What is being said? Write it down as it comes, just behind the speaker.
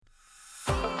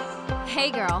Hey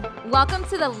girl, welcome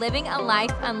to the Living a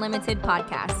Life Unlimited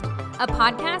podcast, a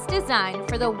podcast designed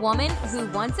for the woman who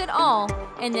wants it all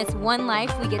in this one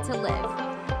life we get to live.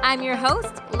 I'm your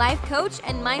host, life coach,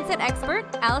 and mindset expert,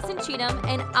 Allison Cheatham,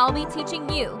 and I'll be teaching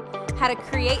you how to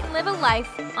create and live a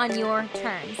life on your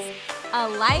terms. A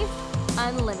life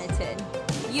unlimited.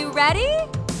 You ready?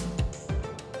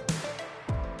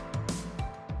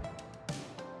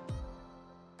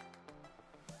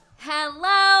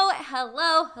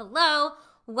 Hello.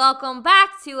 Welcome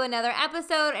back to another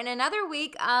episode and another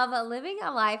week of Living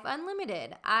a Life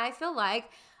Unlimited. I feel like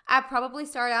I probably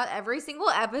start out every single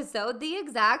episode the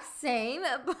exact same,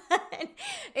 but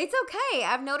it's okay.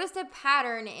 I've noticed a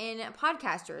pattern in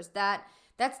podcasters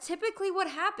that's typically what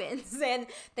happens, and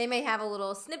they may have a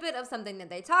little snippet of something that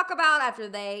they talk about after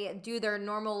they do their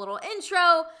normal little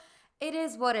intro. It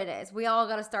is what it is. We all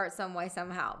got to start some way,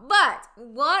 somehow. But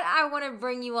what I want to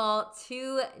bring you all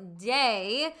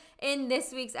today in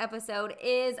this week's episode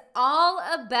is all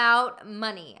about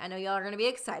money. I know y'all are going to be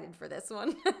excited for this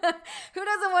one. Who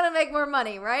doesn't want to make more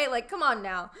money, right? Like, come on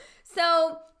now.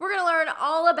 So we're going to learn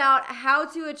all about how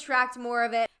to attract more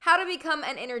of it, how to become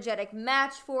an energetic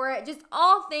match for it, just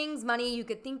all things money you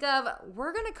could think of.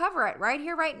 We're going to cover it right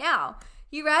here, right now.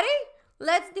 You ready?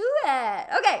 Let's do it.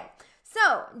 Okay.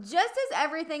 So, just as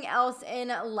everything else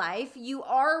in life, you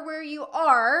are where you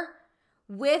are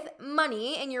with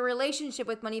money and your relationship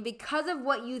with money because of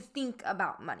what you think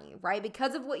about money, right?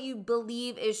 Because of what you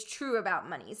believe is true about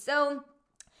money. So,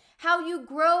 how you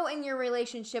grow in your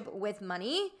relationship with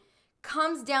money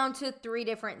comes down to three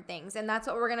different things. And that's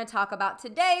what we're going to talk about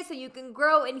today, so you can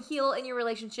grow and heal in your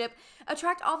relationship,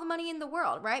 attract all the money in the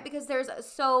world, right? Because there's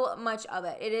so much of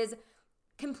it. It is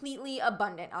completely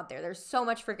abundant out there. There's so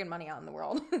much freaking money out in the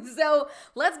world. So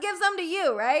let's give some to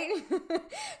you, right?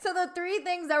 So the three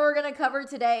things that we're going to cover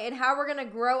today and how we're going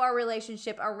to grow our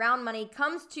relationship around money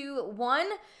comes to one,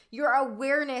 your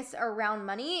awareness around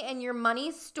money and your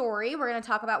money story. We're going to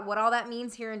talk about what all that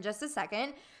means here in just a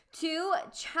second. Two,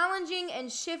 challenging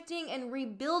and shifting and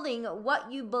rebuilding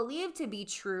what you believe to be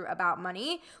true about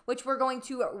money, which we're going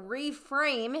to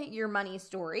reframe your money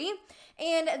story.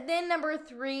 And then number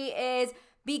three is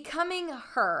becoming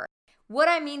her. What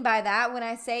I mean by that when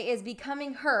I say is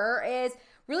becoming her is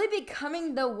really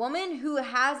becoming the woman who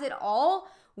has it all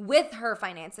with her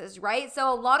finances, right?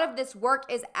 So a lot of this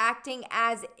work is acting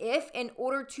as if in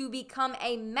order to become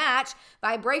a match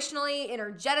vibrationally,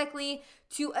 energetically,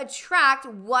 to attract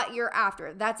what you're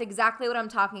after. That's exactly what I'm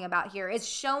talking about here. It's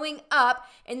showing up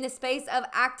in the space of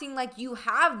acting like you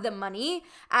have the money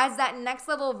as that next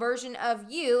level version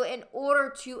of you in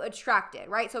order to attract it,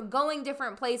 right? So going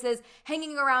different places,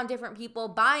 hanging around different people,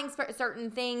 buying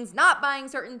certain things, not buying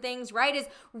certain things, right? Is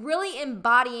really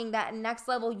embodying that next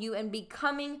level you and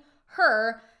becoming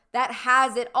her that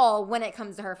has it all when it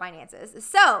comes to her finances.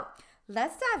 So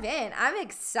let's dive in. I'm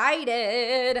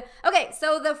excited. Okay,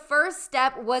 so the first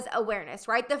step was awareness,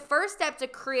 right? The first step to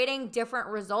creating different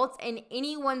results in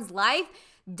anyone's life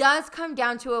does come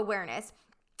down to awareness.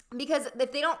 Because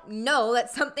if they don't know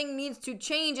that something needs to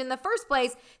change in the first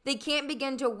place, they can't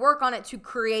begin to work on it to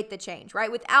create the change,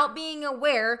 right? Without being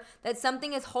aware that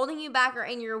something is holding you back or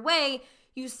in your way,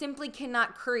 you simply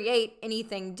cannot create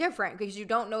anything different because you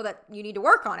don't know that you need to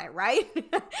work on it, right?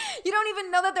 You don't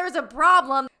even know that there's a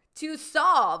problem to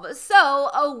solve. So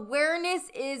awareness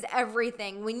is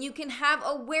everything. When you can have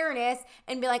awareness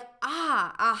and be like,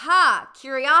 aha,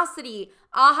 curiosity,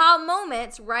 aha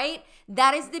moments, right?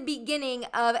 That is the beginning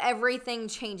of everything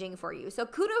changing for you. So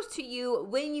kudos to you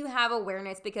when you have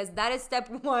awareness, because that is step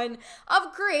one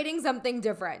of creating something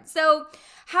different. So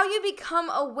how you become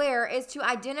aware is to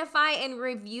identify and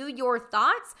review your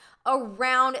thoughts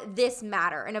around this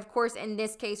matter. And of course, in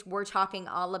this case, we're talking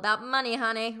all about money,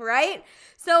 honey, right?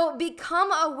 So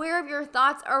become aware of your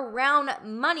thoughts around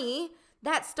money.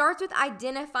 That starts with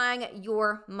identifying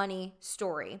your money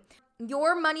story.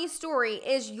 Your money story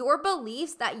is your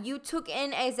beliefs that you took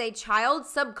in as a child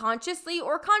subconsciously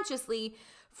or consciously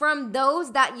from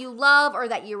those that you love or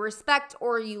that you respect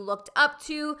or you looked up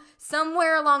to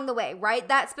somewhere along the way, right?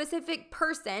 That specific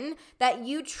person that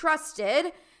you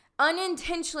trusted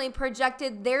unintentionally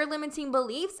projected their limiting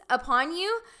beliefs upon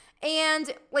you.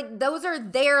 And like those are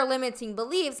their limiting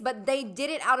beliefs, but they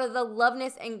did it out of the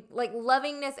lovingness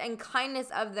and kindness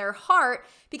of their heart,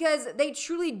 because they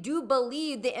truly do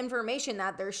believe the information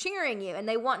that they're sharing you and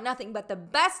they want nothing but the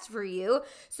best for you.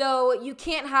 So you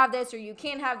can't have this or you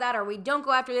can't have that, or we don't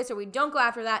go after this or we don't go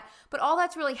after that. But all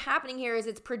that's really happening here is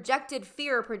it's projected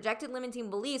fear, projected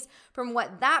limiting beliefs from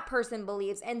what that person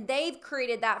believes. And they've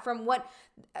created that from what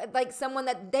like someone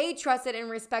that they trusted and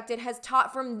respected has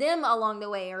taught from them along the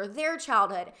way or their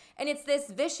childhood. And it's this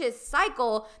vicious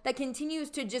cycle that continues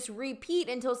to just repeat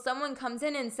until someone comes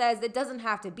in and says it doesn't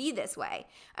have to be this way.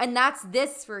 And that's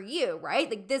this for you, right?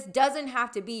 Like this doesn't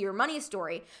have to be your money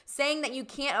story. Saying that you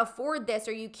can't afford this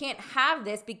or you can't have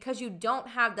this because you don't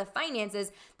have the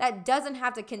finances, that doesn't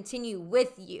have to continue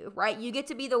with you, right? You get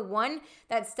to be the one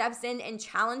that steps in and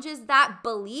challenges that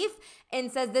belief and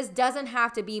says, this doesn't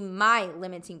have to be my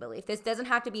limiting belief. This doesn't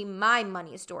have to be my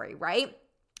money story, right?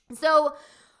 So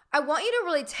I want you to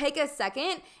really take a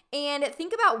second and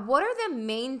think about what are the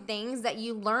main things that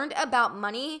you learned about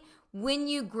money when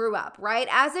you grew up, right?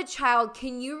 As a child,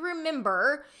 can you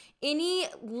remember any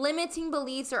limiting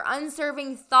beliefs or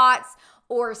unserving thoughts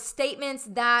or statements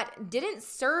that didn't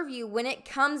serve you when it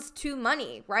comes to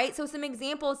money, right? So some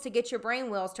examples to get your brain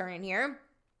wheels turning here.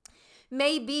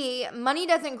 Maybe money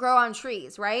doesn't grow on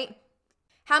trees, right?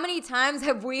 How many times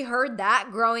have we heard that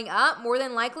growing up? More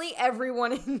than likely,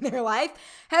 everyone in their life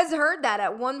has heard that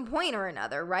at one point or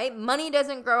another, right? Money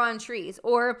doesn't grow on trees,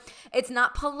 or it's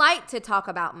not polite to talk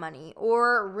about money,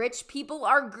 or rich people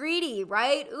are greedy,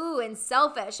 right? Ooh, and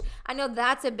selfish. I know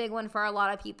that's a big one for a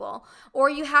lot of people. Or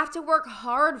you have to work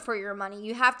hard for your money.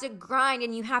 You have to grind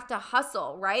and you have to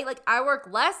hustle, right? Like I work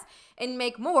less and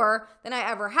make more than I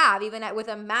ever have, even with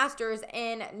a master's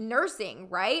in nursing,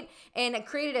 right? And I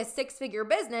created a 6-figure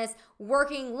business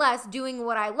working less, doing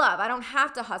what I love. I don't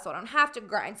have to hustle. I don't have to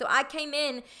grind. So I came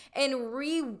in and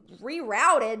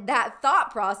rerouted that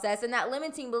thought process and that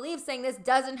limiting belief saying this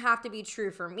doesn't have to be true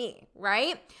for me,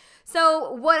 right?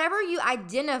 So whatever you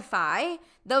identify,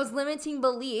 those limiting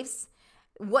beliefs,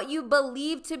 what you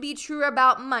believe to be true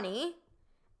about money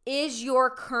is your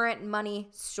current money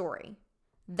story.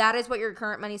 That is what your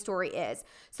current money story is.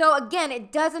 So again,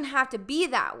 it doesn't have to be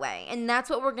that way. And that's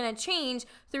what we're going to change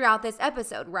throughout this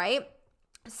episode, right?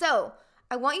 So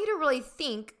I want you to really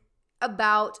think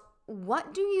about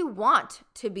what do you want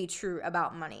to be true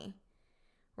about money,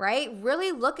 right?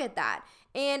 Really look at that.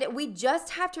 And we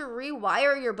just have to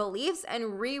rewire your beliefs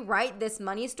and rewrite this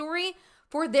money story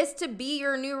for this to be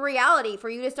your new reality, for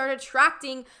you to start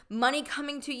attracting money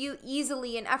coming to you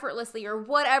easily and effortlessly, or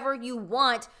whatever you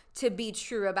want to be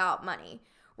true about money,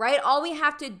 right? All we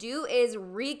have to do is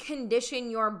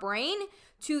recondition your brain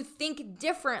to think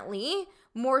differently,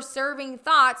 more serving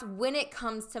thoughts when it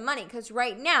comes to money. Because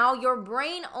right now, your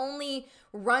brain only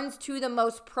runs to the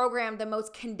most programmed, the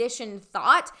most conditioned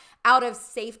thought out of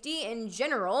safety in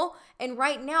general. And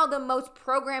right now, the most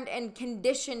programmed and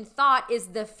conditioned thought is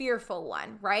the fearful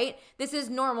one, right? This is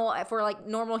normal for like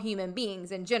normal human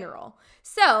beings in general.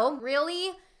 So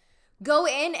really go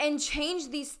in and change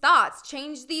these thoughts,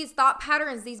 change these thought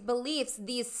patterns, these beliefs,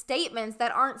 these statements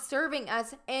that aren't serving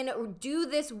us, and do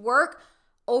this work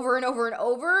over and over and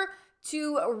over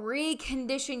to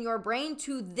recondition your brain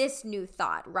to this new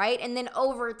thought, right? And then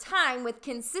over time, with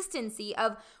consistency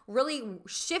of really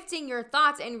shifting your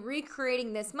thoughts and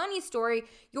recreating this money story,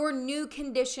 your new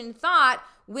conditioned thought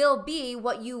will be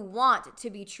what you want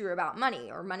to be true about money,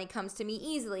 or money comes to me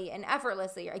easily and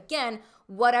effortlessly. Again,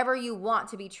 whatever you want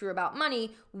to be true about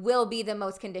money will be the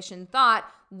most conditioned thought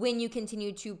when you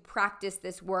continue to practice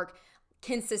this work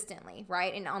consistently,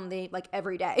 right? And on the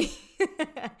every day.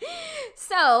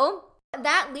 So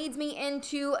that leads me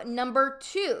into number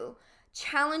 2,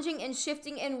 challenging and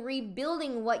shifting and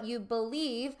rebuilding what you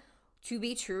believe to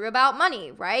be true about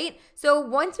money, right? So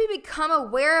once we become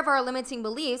aware of our limiting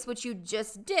beliefs, which you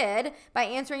just did by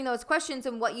answering those questions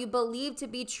and what you believe to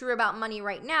be true about money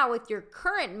right now with your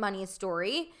current money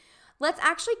story, let's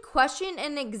actually question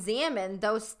and examine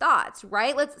those thoughts,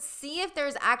 right? Let's see if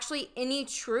there's actually any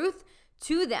truth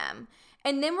to them.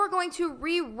 And then we're going to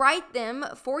rewrite them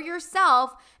for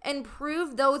yourself and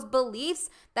prove those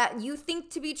beliefs that you think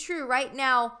to be true right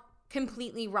now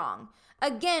completely wrong.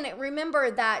 Again,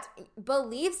 remember that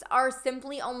beliefs are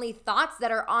simply only thoughts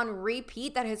that are on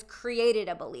repeat that has created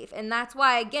a belief. And that's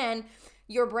why, again,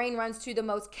 your brain runs to the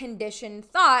most conditioned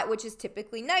thought, which is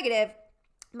typically negative.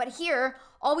 But here,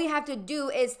 all we have to do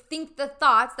is think the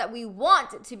thoughts that we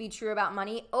want to be true about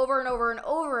money over and over and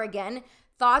over again.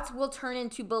 Thoughts will turn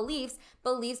into beliefs.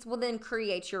 Beliefs will then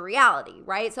create your reality,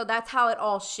 right? So that's how it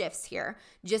all shifts here,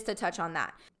 just to touch on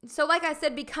that. So like I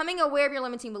said, becoming aware of your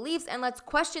limiting beliefs, and let's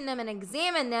question them and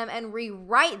examine them and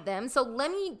rewrite them. So let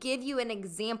me give you an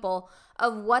example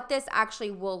of what this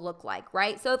actually will look like,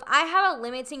 right? So if I have a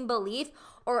limiting belief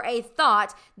or a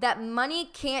thought that money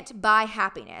can't buy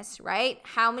happiness, right?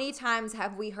 How many times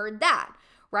have we heard that?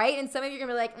 right? And some of you are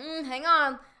gonna be like, hang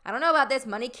on, I don't know about this.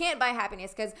 Money can't buy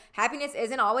happiness because happiness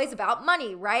isn't always about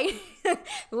money, right?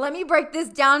 Let me break this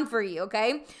down for you,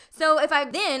 okay? So if I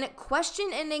then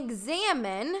question and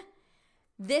examine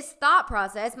this thought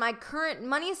process, my current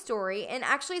money story, and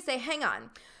actually say, hang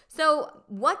on, so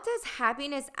what does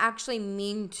happiness actually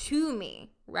mean to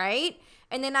me, right?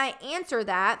 And then I answer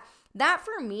that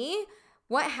for me,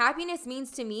 what happiness means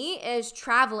to me is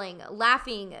traveling,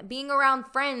 laughing, being around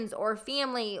friends or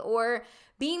family, or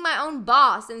being my own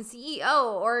boss and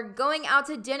CEO, or going out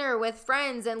to dinner with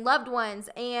friends and loved ones,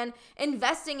 and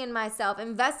investing in myself,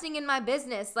 investing in my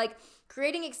business, like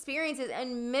creating experiences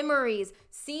and memories,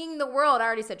 seeing the world. I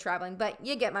already said traveling, but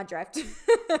you get my drift.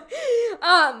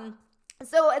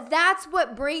 So that's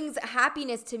what brings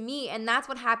happiness to me, and that's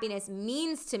what happiness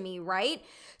means to me, right?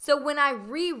 So when I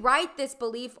rewrite this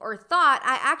belief or thought,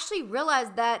 I actually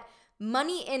realize that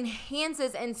money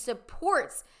enhances and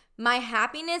supports my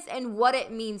happiness and what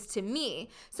it means to me.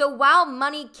 So while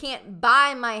money can't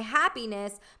buy my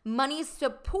happiness, money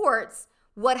supports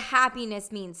what happiness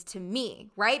means to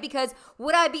me, right? Because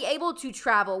would I be able to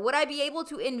travel? Would I be able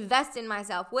to invest in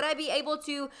myself? Would I be able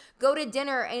to go to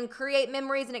dinner and create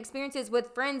memories and experiences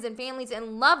with friends and families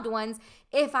and loved ones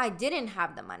if I didn't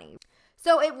have the money?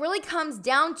 So it really comes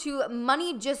down to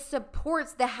money just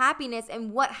supports the happiness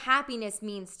and what happiness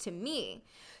means to me.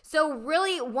 So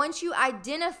really, once you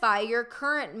identify your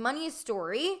current money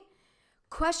story,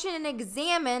 question and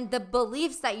examine the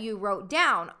beliefs that you wrote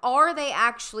down. Are they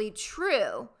actually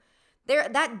true?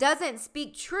 That doesn't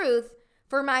speak truth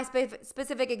for my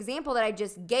specific example that I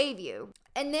just gave you.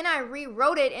 And then I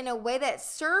rewrote it in a way that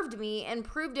served me and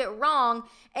proved it wrong.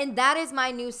 And that is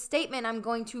my new statement. I'm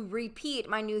going to repeat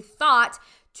my new thought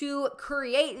to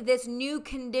create this new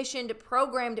conditioned,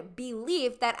 programmed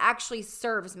belief that actually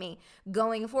serves me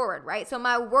going forward, right? So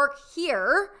my work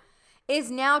here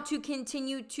is now to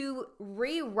continue to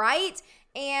rewrite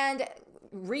and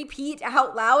repeat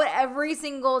out loud every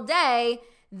single day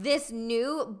this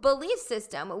new belief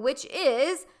system, which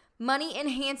is money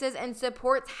enhances and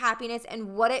supports happiness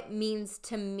and what it means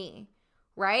to me,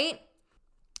 right?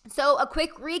 So a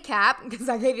quick recap, because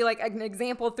I gave you like an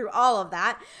example through all of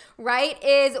that, right,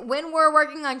 is when we're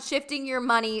working on shifting your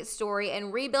money story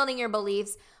and rebuilding your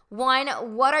beliefs, 1,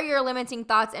 what are your limiting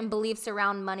thoughts and beliefs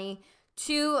around money?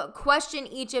 2, question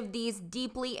each of these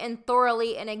deeply and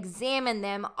thoroughly and examine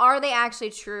them. Are they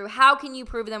actually true? How can you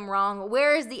prove them wrong?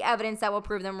 Where is the evidence that will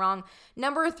prove them wrong?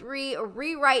 3,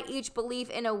 rewrite each belief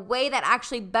in a way that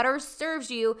actually better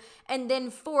serves you. And then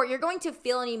 4, you're going to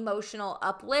feel an emotional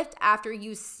uplift after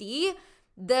you see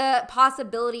the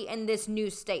possibility in this new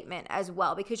statement as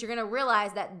well, because you're going to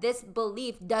realize that this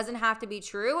belief doesn't have to be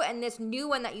true. And this new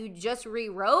one that you just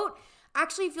rewrote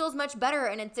actually feels much better,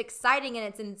 and it's exciting and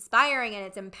it's inspiring and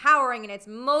it's empowering and it's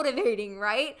motivating,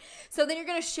 right? So then you're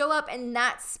going to show up in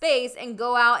that space and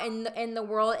go out in the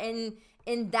world in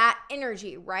that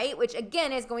energy, right? Which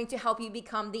again is going to help you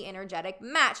become the energetic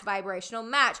match, vibrational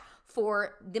match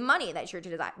for the money that you're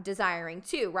desiring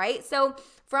too, right? So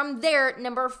from there,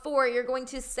 4, you're going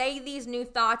to say these new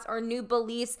thoughts or new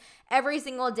beliefs every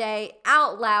single day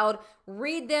out loud.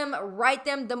 Read them, write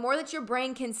them. The more that your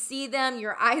brain can see them,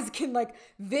 your eyes can like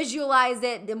visualize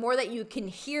it, the more that you can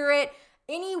hear it,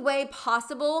 any way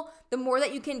possible, the more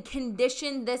that you can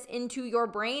condition this into your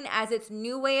brain as its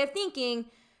new way of thinking,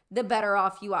 the better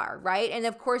off you are, right? And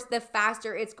of course, the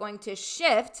faster it's going to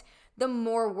shift, the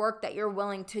more work that you're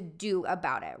willing to do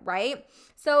about it, right?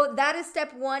 So that is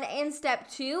step 1 and step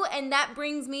 2. And that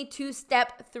brings me to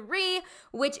step 3,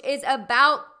 which is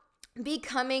about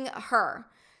becoming her.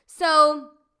 So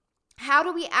how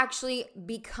do we actually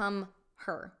become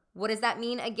her? What does that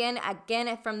mean? Again,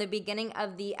 from the beginning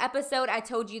of the episode, I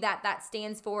told you that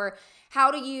stands for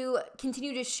how do you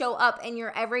continue to show up in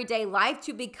your everyday life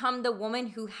to become the woman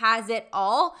who has it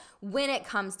all when it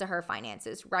comes to her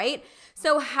finances, right?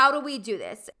 So how do we do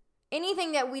this?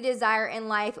 Anything that we desire in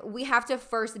life, we have to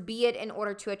first be it in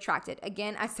order to attract it.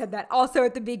 Again, I said that also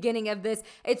at the beginning of this.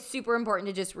 It's super important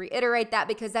to just reiterate that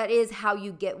because that is how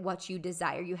you get what you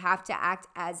desire. You have to act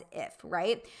as if,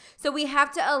 right? So we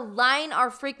have to align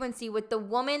our frequency with the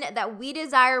woman that we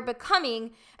desire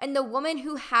becoming and the woman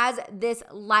who has this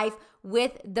life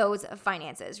with those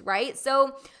finances, right?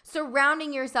 So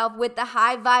surrounding yourself with the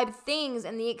high vibe things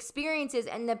and the experiences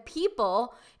and the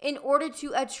people in order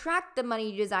to attract the money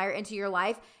you desire into your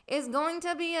life is going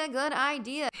to be a good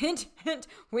idea. Hint, hint,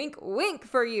 wink, wink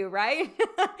for you, right?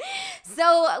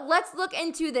 So let's look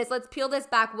into this. Let's peel this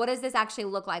back. What does this actually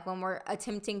look like when we're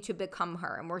attempting to become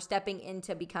her and we're stepping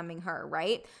into becoming her,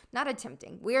 right? Not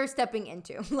attempting. We are stepping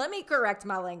into. Let me correct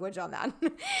my language on that.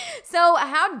 So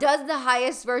how does the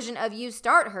highest version of you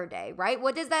start her day, right?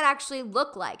 What does that actually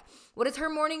look like? What does her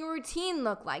morning routine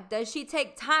look like? Does she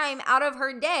take time out of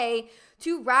her day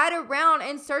to ride around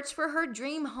and search for her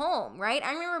dream home, right?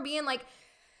 I remember being like,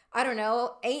 I don't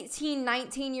know, 18,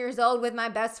 19 years old with my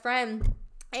best friend,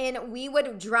 and we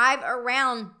would drive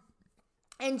around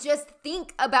and just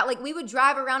think about, like, we would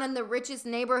drive around in the richest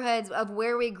neighborhoods of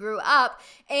where we grew up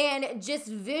and just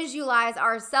visualize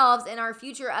ourselves in our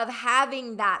future of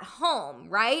having that home,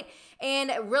 right?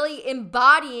 And really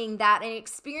embodying that and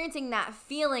experiencing that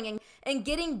feeling and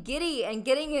getting giddy and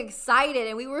getting excited.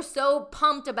 And we were so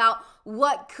pumped about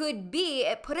what could be.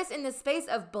 It put us in the space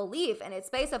of belief and a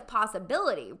space of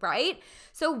possibility, right?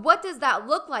 So what does that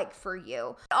look like for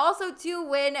you? Also, too,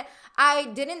 when I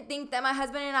didn't think that my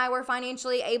husband and I were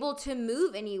financially able to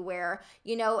move anywhere,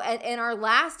 you know, in our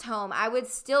last home, I would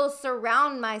still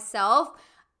surround myself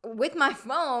with my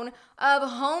phone of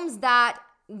homes that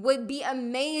would be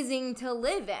amazing to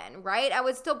live in, right? I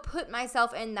would still put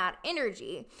myself in that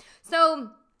energy.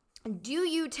 So do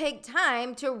you take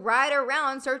time to ride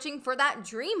around searching for that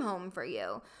dream home for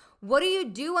you? What do you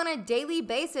do on a daily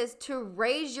basis to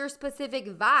raise your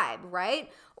specific vibe, right?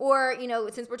 Or, you know,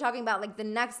 since we're talking about like the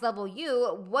next level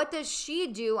you, what does she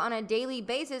do on a daily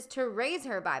basis to raise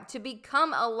her vibe, to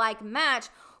become a like match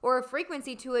or a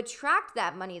frequency to attract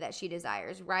that money that she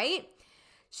desires, right?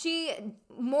 She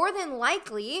more than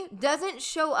likely doesn't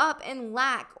show up in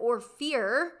lack or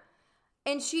fear,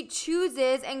 and she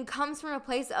chooses and comes from a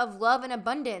place of love and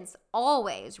abundance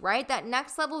always, right? That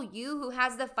next level you who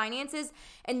has the finances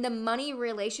and the money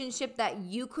relationship that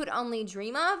you could only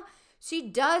dream of, she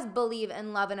does believe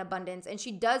in love and abundance, and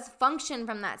she does function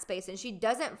from that space, and she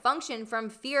doesn't function from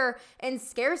fear and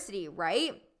scarcity,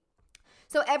 right?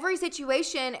 So every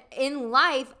situation in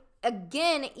life,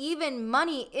 again, even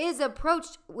money is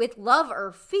approached with love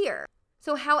or fear.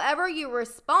 So however you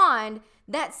respond,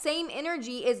 that same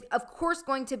energy is, of course,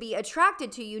 going to be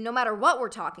attracted to you no matter what we're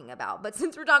talking about. But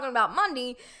since we're talking about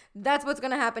money, that's what's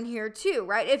going to happen here too,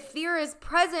 right? If fear is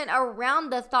present around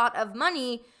the thought of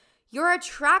money, you're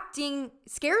attracting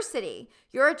scarcity.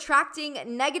 You're attracting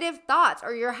negative thoughts,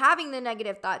 or you're having the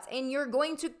negative thoughts, and you're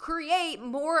going to create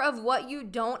more of what you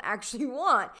don't actually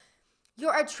want.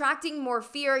 You're attracting more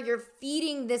fear. You're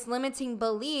feeding this limiting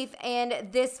belief and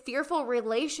this fearful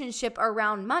relationship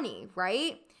around money,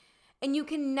 right? And you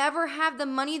can never have the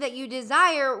money that you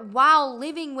desire while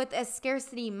living with a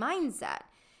scarcity mindset.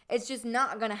 It's just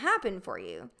not going to happen for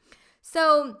you.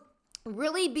 So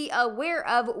really be aware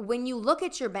of when you look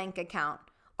at your bank account.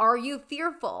 Are you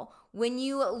fearful? When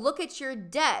you look at your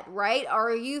debt, right?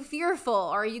 Are you fearful?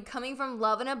 Are you coming from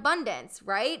love and abundance,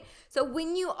 right? So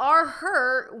when you are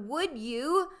her, would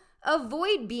you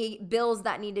avoid bills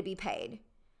that need to be paid,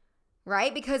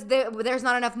 right? Because there's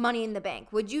not enough money in the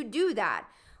bank. Would you do that?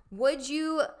 Would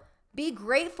you be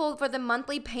grateful for the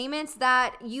monthly payments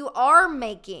that you are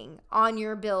making on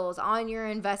your bills, on your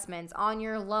investments, on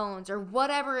your loans, or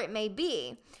whatever it may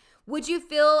be? Would you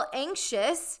feel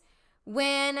anxious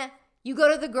when you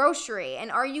go to the grocery, and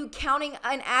are you counting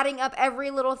and adding up every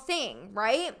little thing,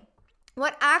 right?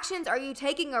 What actions are you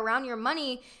taking around your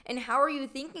money, and how are you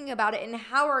thinking about it, and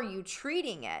how are you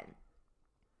treating it?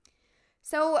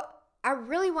 So I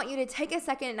really want you to take a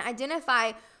second and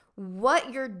identify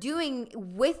what you're doing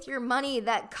with your money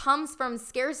that comes from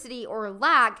scarcity or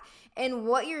lack, and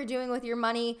what you're doing with your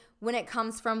money when it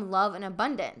comes from love and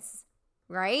abundance,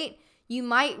 right? You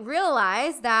might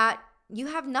realize that you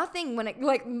have nothing when it,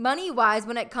 like, money-wise,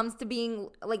 when it comes to being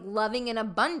like loving and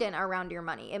abundant around your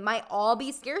money. It might all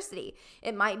be scarcity.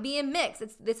 It might be a mix.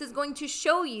 This is going to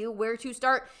show you where to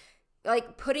start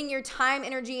like putting your time,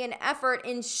 energy, and effort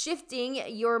in shifting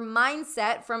your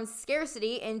mindset from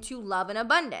scarcity into love and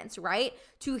abundance, right?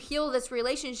 To heal this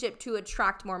relationship to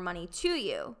attract more money to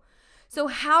you. So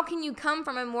how can you come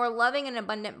from a more loving and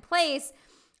abundant place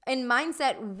and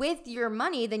mindset with your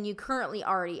money than you currently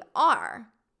already are?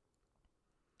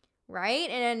 Right?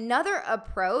 And another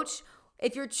approach,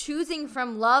 if you're choosing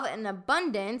from love and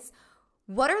abundance,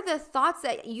 what are the thoughts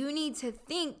that you need to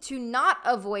think to not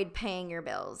avoid paying your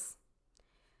bills?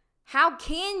 How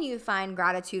can you find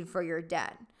gratitude for your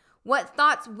debt? What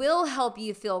thoughts will help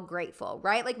you feel grateful,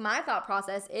 right? Like my thought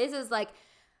process is like,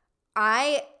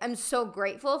 I am so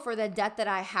grateful for the debt that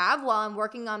I have while I'm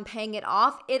working on paying it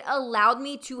off. It allowed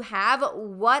me to have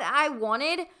what I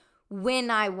wanted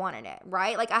when I wanted it,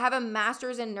 right? Like I have a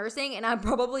master's in nursing, and I'm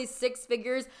probably 6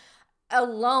 figures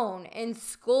alone in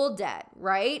school debt,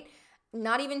 right?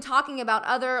 Not even talking about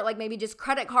other, like maybe just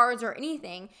credit cards or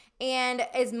anything. And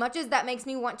as much as that makes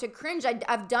me want to cringe,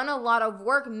 I've done a lot of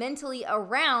work mentally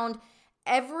around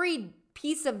every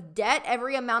piece of debt,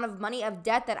 every amount of money of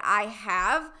debt that I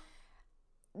have.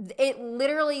 It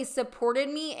literally supported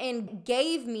me and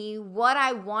gave me what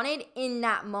I wanted in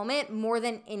that moment more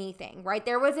than anything, right?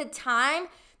 There was a time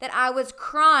that I was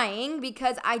crying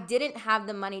because I didn't have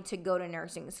the money to go to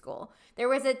nursing school. There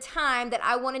was a time that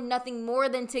I wanted nothing more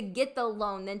than to get the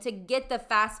loan, than to get the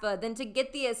FAFSA, than to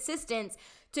get the assistance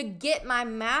to get my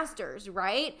master's,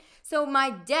 right? So my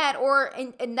debt,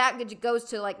 and that goes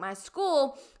to like my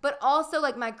school, but also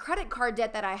like my credit card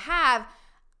debt that I have,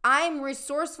 I'm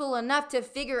resourceful enough to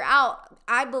figure out,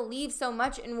 I believe so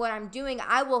much in what I'm doing,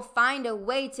 I will find a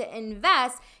way to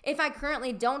invest if I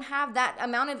currently don't have that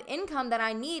amount of income that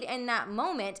I need in that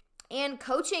moment. And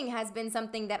coaching has been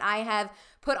something that I have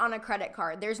put on a credit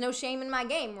card. There's no shame in my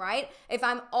game, right? If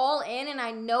I'm all in and I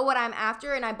know what I'm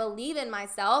after and I believe in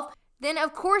myself, then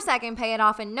of course I can pay it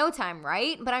off in no time,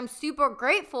 right? But I'm super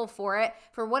grateful for it,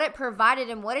 for what it provided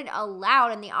and what it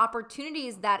allowed and the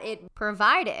opportunities that it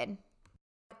provided.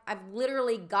 I've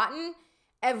literally gotten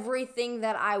everything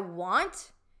that I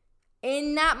want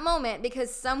in that moment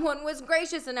because someone was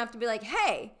gracious enough to be like,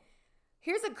 hey,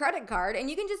 here's a credit card and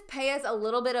you can just pay us a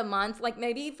little bit a month, like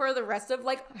maybe for the rest of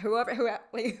like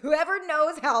whoever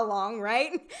knows how long,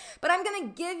 right? But I'm going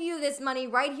to give you this money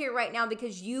right here, right now,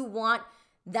 because you want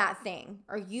that thing,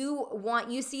 or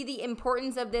you see the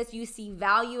importance of this, you see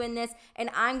value in this, and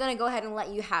I'm going to go ahead and let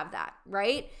you have that,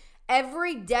 right?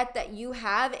 Every debt that you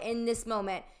have in this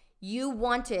moment, you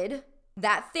wanted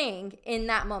that thing in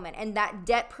that moment, and that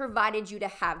debt provided you to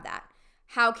have that.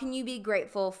 How can you be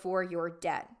grateful for your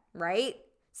debt, right?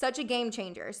 Such a game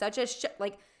changer, such a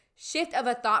shift of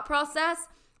a thought process,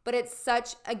 but it's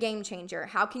such a game changer.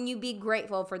 How can you be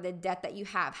grateful for the debt that you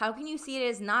have? How can you see it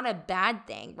as not a bad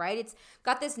thing, right? It's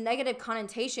got this negative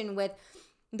connotation with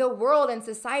the world and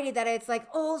society that it's like,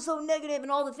 oh, so negative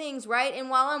and all the things, right? And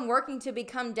while I'm working to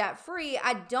become debt free,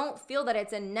 I don't feel that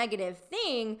it's a negative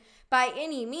thing by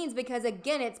any means, because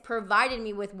again, it's provided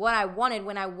me with what I wanted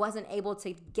when I wasn't able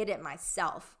to get it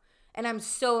myself. And I'm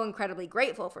so incredibly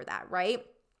grateful for that, right?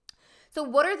 So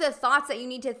what are the thoughts that you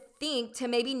need to think to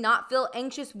maybe not feel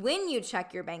anxious when you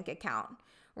check your bank account,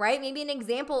 right? Maybe an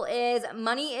example is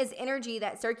money is energy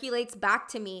that circulates back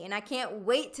to me, and I can't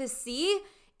wait to see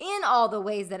in all the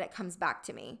ways that it comes back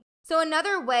to me. So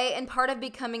another way and part of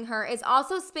becoming her is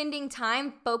also spending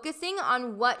time focusing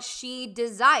on what she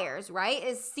desires, right?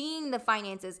 Is seeing the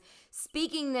finances,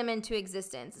 speaking them into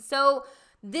existence. So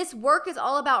this work is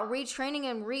all about retraining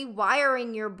and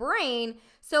rewiring your brain.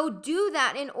 So do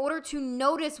that in order to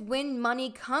notice when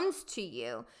money comes to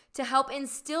you, to help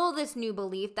instill this new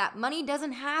belief that money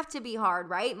doesn't have to be hard,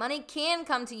 right? Money can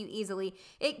come to you easily.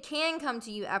 It can come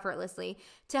to you effortlessly,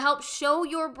 to help show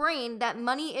your brain that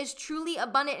money is truly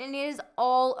abundant and it is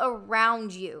all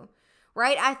around you,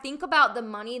 right? I think about the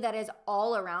money that is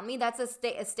all around me. That's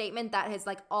a statement that has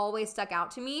like always stuck out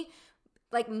to me.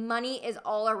 Like money is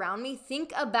all around me.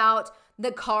 Think about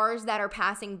the cars that are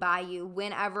passing by you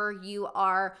whenever you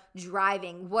are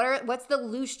driving. What's the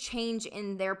loose change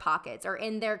in their pockets or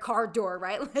in their car door,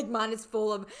 right? Like mine is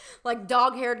full of like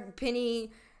dog-haired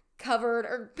penny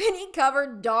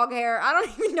covered dog hair. I don't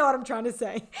even know what I'm trying to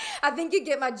say. I think you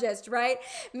get my gist, right?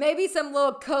 Maybe some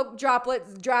little Coke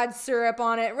droplets, dried syrup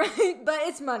on it, right? But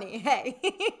it's money. Hey.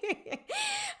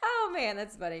 Oh man,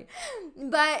 that's funny.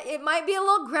 But it might be a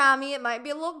little grimy. It might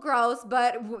be a little gross,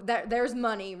 but there's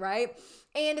money, right?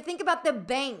 And think about the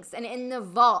banks and in the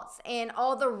vaults and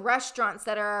all the restaurants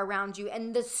that are around you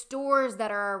and the stores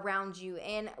that are around you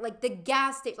and like the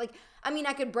gas station. Like, I mean,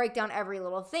 I could break down every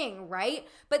little thing, right?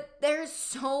 But there's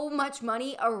so much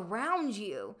money around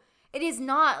you. It is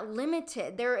not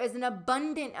limited. There is an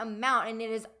abundant amount and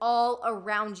it is all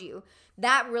around you.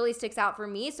 That really sticks out for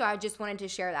me. So I just wanted to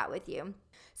share that with you.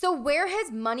 So where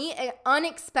has money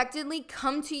unexpectedly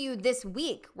come to you this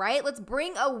week, right? Let's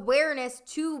bring awareness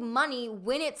to money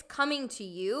when it's coming to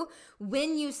you,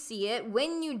 when you see it,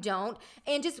 when you don't,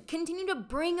 and just continue to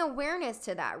bring awareness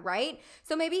to that, right?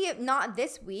 So maybe not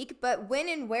this week, but when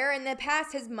and where in the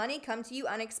past has money come to you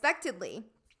unexpectedly?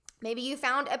 Maybe you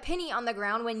found a penny on the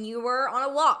ground when you were on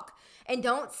a walk. And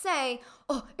don't say,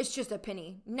 oh, it's just a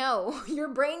penny. No, your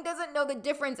brain doesn't know the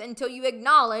difference until you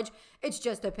acknowledge it's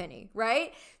just a penny,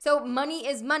 right? So money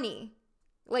is money.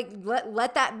 Like,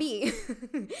 let that be.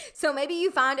 So maybe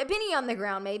you found a penny on the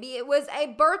ground. Maybe it was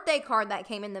a birthday card that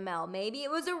came in the mail. Maybe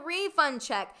it was a refund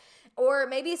check. Or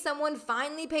maybe someone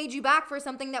finally paid you back for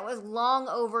something that was long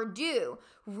overdue.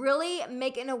 Really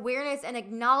make an awareness and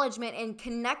acknowledgement and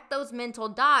connect those mental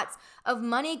dots of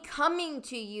money coming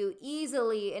to you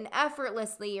easily and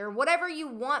effortlessly, or whatever you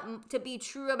want to be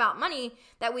true about money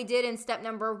that we did in step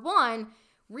number 1.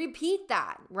 Repeat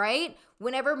that, right?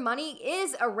 Whenever money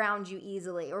is around you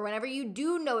easily, or whenever you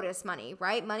do notice money,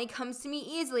 right? Money comes to me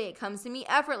easily. It comes to me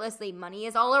effortlessly. Money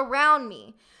is all around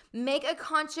me. Make a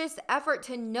conscious effort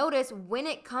to notice when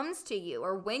it comes to you,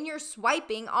 or when you're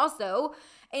swiping also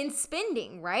and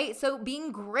spending, right? So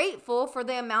being grateful for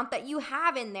the amount that you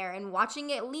have in there and watching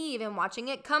it leave and watching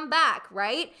it come back,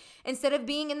 right? Instead of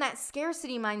being in that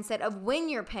scarcity mindset of when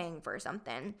you're paying for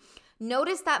something.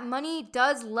 Notice that money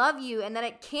does love you and that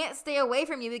it can't stay away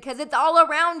from you because it's all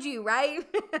around you, right?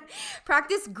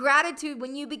 Practice gratitude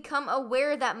when you become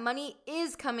aware that money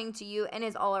is coming to you and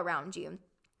is all around you.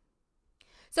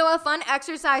 So a fun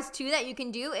exercise too that you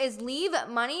can do is leave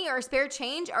money or spare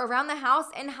change around the house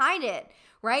and hide it,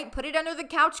 right? Put it under the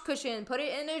couch cushion, put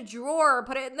it in a drawer,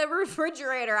 put it in the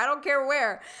refrigerator. I don't care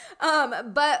where.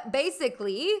 But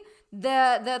basically,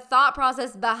 the thought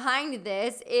process behind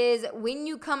this is when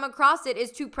you come across it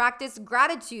is to practice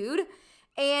gratitude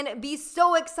and be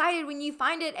so excited when you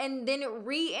find it, and then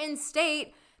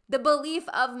reinstate the belief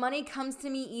of money comes to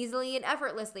me easily and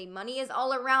effortlessly. Money is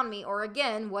all around me, or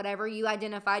again, whatever you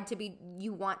identified to be,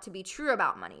 you want to be true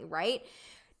about money, right?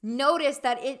 Notice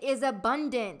that it is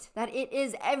abundant, that it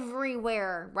is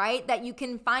everywhere, right? That you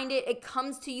can find it. It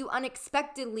comes to you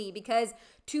unexpectedly because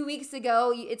 2 weeks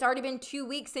ago, it's already been 2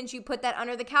 weeks since you put that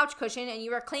under the couch cushion and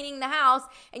you were cleaning the house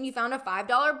and you found a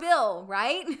 $5 bill,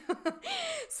 right?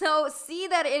 So see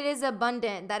that it is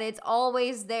abundant, that it's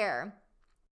always there.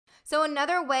 So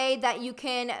another way that you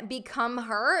can become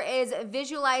her is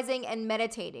visualizing and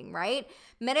meditating, right?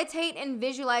 Meditate and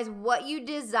visualize what you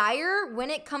desire when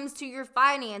it comes to your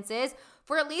finances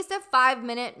for at least a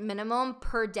 5-minute minimum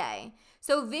per day.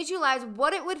 So visualize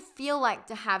what it would feel like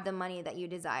to have the money that you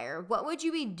desire. What would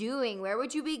you be doing? Where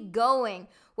would you be going?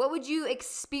 What would you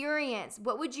experience?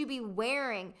 What would you be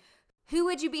wearing? Who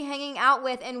would you be hanging out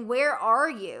with? And where are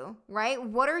you, right?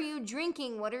 What are you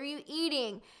drinking? What are you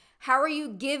eating? How are you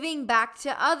giving back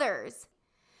to others?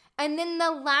 And then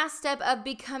the last step of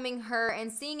becoming her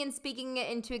and seeing and speaking it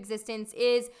into existence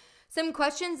is some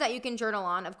questions that you can journal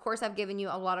on. Of course, I've given you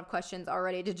a lot of questions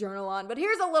already to journal on, but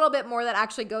here's a little bit more that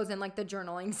actually goes in like the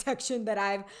journaling section that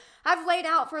I've laid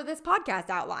out for this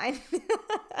podcast outline.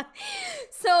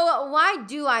 So why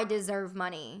do I deserve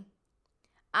money?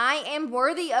 I am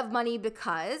worthy of money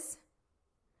because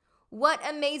what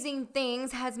amazing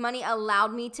things has money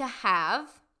allowed me to have?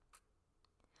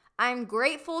 I'm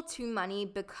grateful to money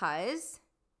because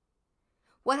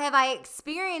what have I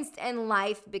experienced in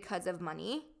life because of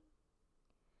money?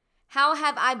 How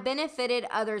have I benefited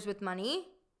others with money?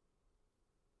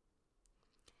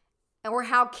 Or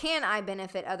how can I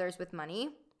benefit others with money?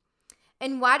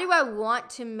 And why do I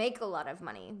want to make a lot of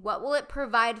money? What will it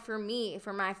provide for me,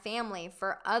 for my family,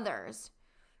 for others?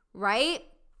 Right?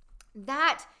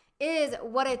 That is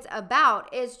what it's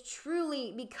about, is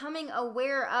truly becoming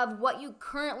aware of what you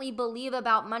currently believe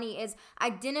about money, is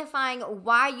identifying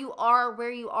why you are where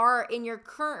you are in your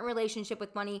current relationship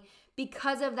with money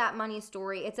because of that money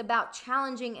story. It's about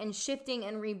challenging and shifting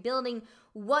and rebuilding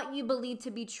what you believe to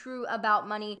be true about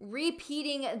money,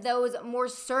 repeating those more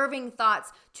serving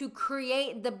thoughts to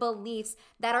create the beliefs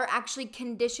that are actually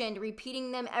conditioned,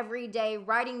 repeating them every day,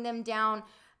 writing them down,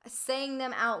 saying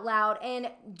them out loud, and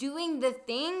doing the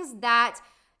things that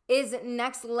is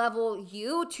next level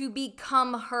you to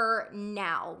become her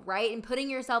now, right? And putting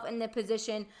yourself in the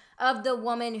position of the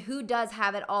woman who does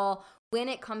have it all when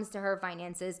it comes to her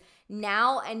finances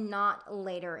now and not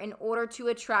later, in order to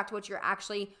attract what you're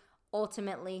actually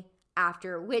ultimately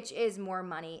after, which is more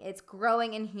money. It's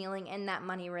growing and healing in that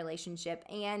money relationship.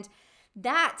 And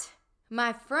that,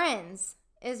 my friends,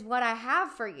 is what I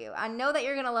have for you. I know that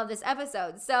you're going to love this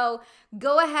episode. So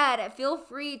go ahead, feel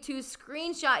free to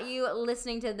screenshot you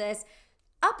listening to this,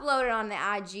 upload it on the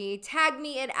IG, tag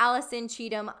me at Allison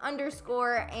Cheatham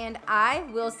 _ and I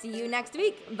will see you next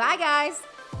week. Bye guys.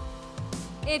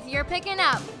 If you're picking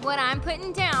up what I'm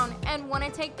putting down and want to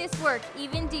take this work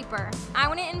even deeper, I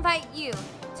want to invite you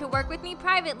to work with me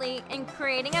privately in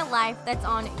creating a life that's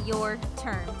on your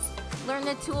terms. Learn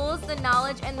the tools, the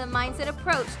knowledge, and the mindset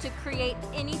approach to create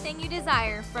anything you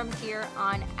desire from here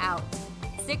on out.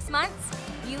 6 months,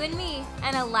 you and me,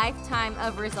 and a lifetime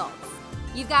of results.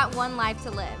 You've got one life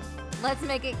to live. Let's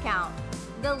make it count.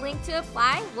 The link to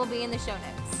apply will be in the show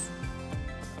notes.